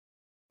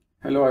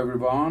Hello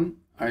everyone,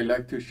 I'd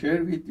like to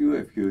share with you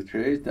a few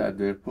trades that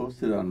were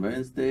posted on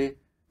Wednesday,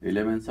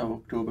 11th of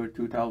October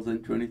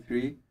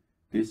 2023.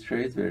 These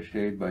trades were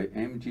shared by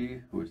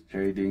MG, who is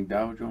trading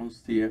Dow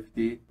Jones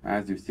CFD.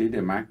 As you see,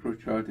 the macro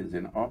chart is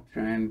in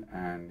uptrend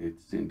and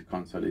it's in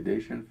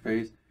consolidation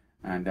phase,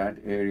 and that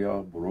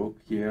area broke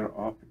here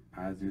up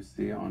as you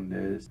see on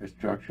the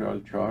structural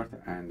chart,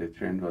 and the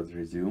trend was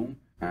resumed.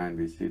 And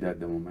we see that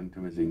the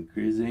momentum is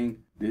increasing.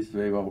 This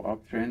wave of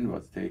uptrend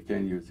was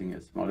taken using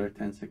a smaller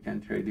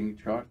 10-second trading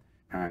chart,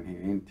 and he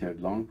entered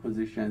long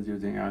positions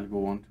using Algo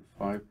 1 to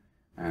 5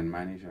 and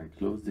managed and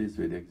closed this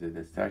with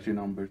exit strategy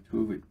number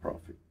 2 with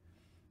profit.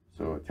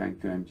 So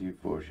thank you MG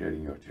for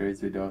sharing your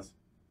trades with us.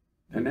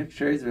 The next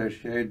trades were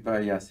shared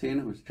by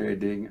Yasin, who's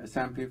trading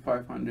S&P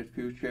 500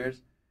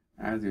 futures.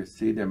 As you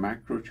see, the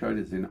macro chart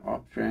is in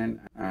uptrend,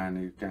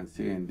 and you can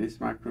see in this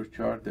macro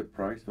chart the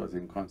price was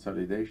in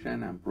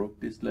consolidation and broke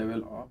this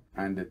level up,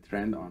 and the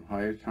trend on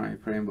higher time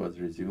frame was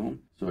resumed.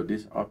 So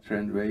this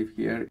uptrend wave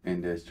here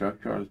in the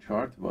structural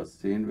chart was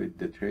seen with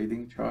the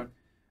trading chart.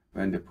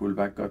 When the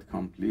pullback got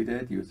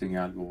completed using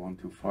Algo 1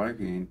 to 5,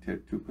 he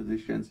entered 2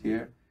 positions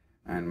here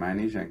and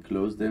managed and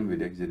closed them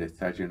with exit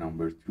strategy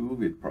number 2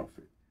 with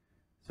profit.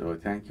 So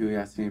thank you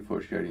Yasin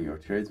for sharing your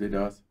trades with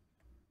us.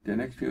 The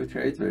next few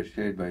trades were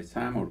shared by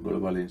Sam, or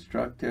Global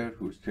Instructor,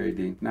 who's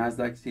trading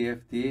Nasdaq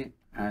CFD.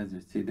 As you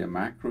see, the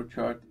macro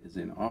chart is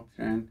in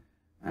uptrend,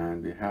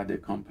 and we had a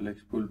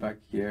complex pullback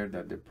here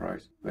that the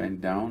price went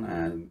down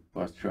and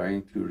was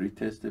trying to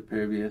retest the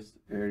previous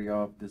area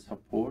of the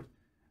support.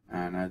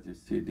 And as you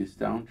see, this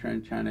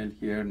downtrend channel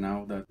here,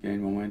 now that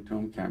gain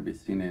momentum, can be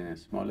seen in a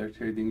smaller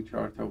trading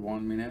chart of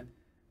 1 minute,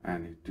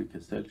 and it took a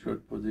sell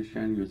short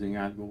position using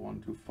Algo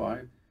 1 to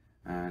 5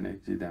 and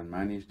exit and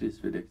manage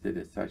this with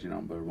exit strategy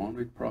number 1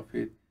 with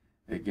profit.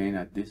 Again,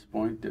 at this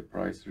point the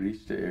price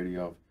reached the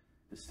area of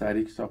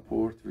static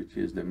support, which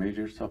is the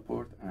major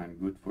support and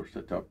good for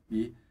setup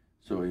B.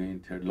 So he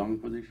entered long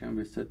position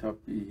with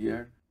setup B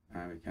here,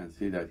 and we can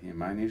see that he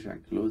managed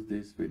and closed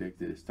this with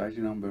exit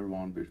strategy number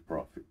 1 with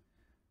profit.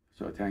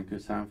 So thank you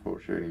Sam for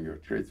sharing your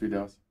trades with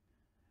us.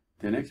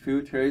 The next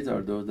few trades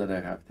are those that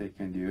I have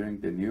taken during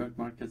the New York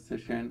market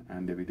session,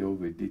 and the video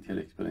with detailed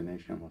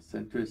explanation was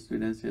sent to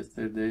students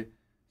yesterday,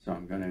 so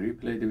I'm going to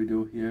replay the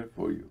video here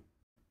for you.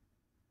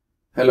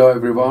 Hello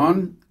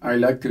everyone, I'd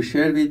like to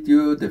share with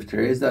you the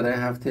trades that I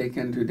have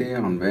taken today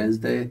on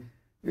Wednesday,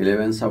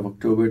 11th of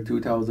October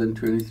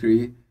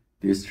 2023.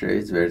 These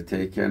trades were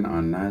taken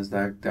on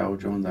Nasdaq, Dow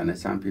Jones and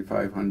S&P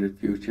 500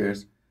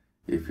 futures.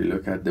 If you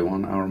look at the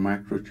 1-hour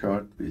macro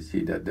chart, we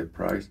see that the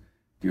price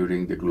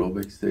during the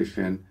Globex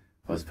session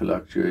was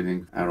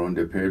fluctuating around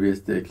the previous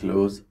day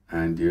close,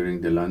 and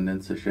during the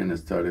London session it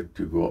started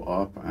to go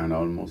up and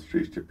almost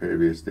reached the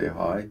previous day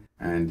high,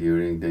 and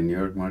during the New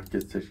York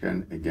market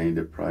session again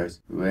the price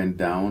went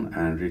down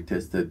and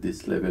retested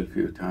this level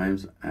few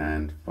times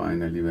and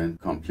finally went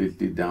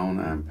completely down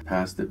and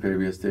passed the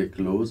previous day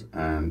close,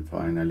 and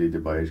finally the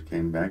buyers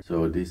came back.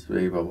 So this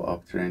wave of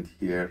uptrend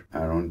here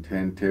around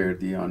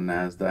 10:30 on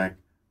Nasdaq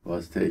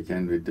was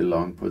taken with the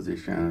long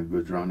position and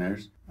good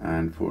runners,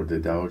 and for the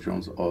Dow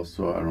Jones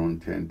also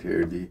around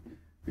 10:30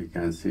 we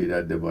can see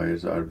that the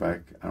buyers are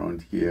back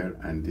around here,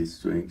 and these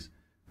swings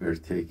were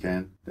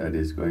taken, that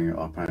is going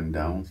up and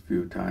down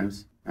few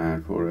times.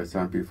 And for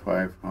S&P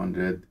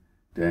 500,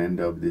 the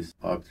end of this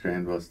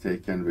uptrend was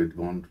taken with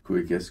one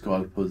quick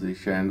scalp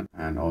position,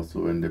 and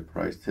also when the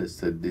price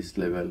tested this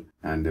level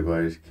and the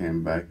buyers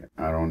came back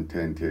around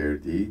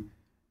 10:30.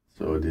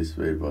 So this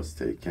wave was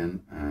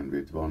taken and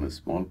with one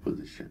small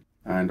position.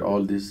 And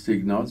all these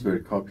signals were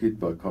copied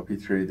by copy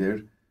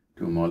trader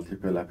to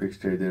multiple Apex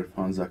Trader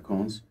funds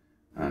accounts,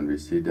 and we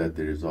see that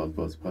the result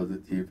was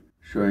positive,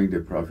 showing the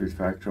profit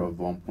factor of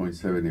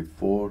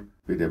 1.74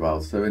 with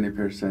about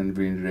 70%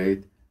 win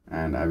rate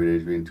and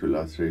average win to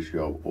loss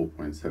ratio of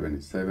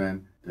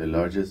 0.77. The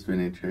largest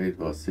winning trade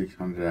was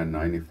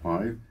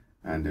 $695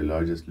 and the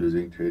largest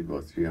losing trade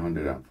was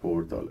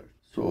 $304.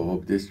 So I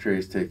hope this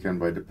trade taken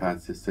by the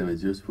PAAT system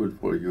is useful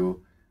for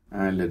you,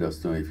 and let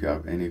us know if you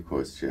have any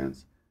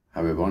questions.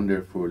 Have a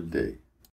wonderful day.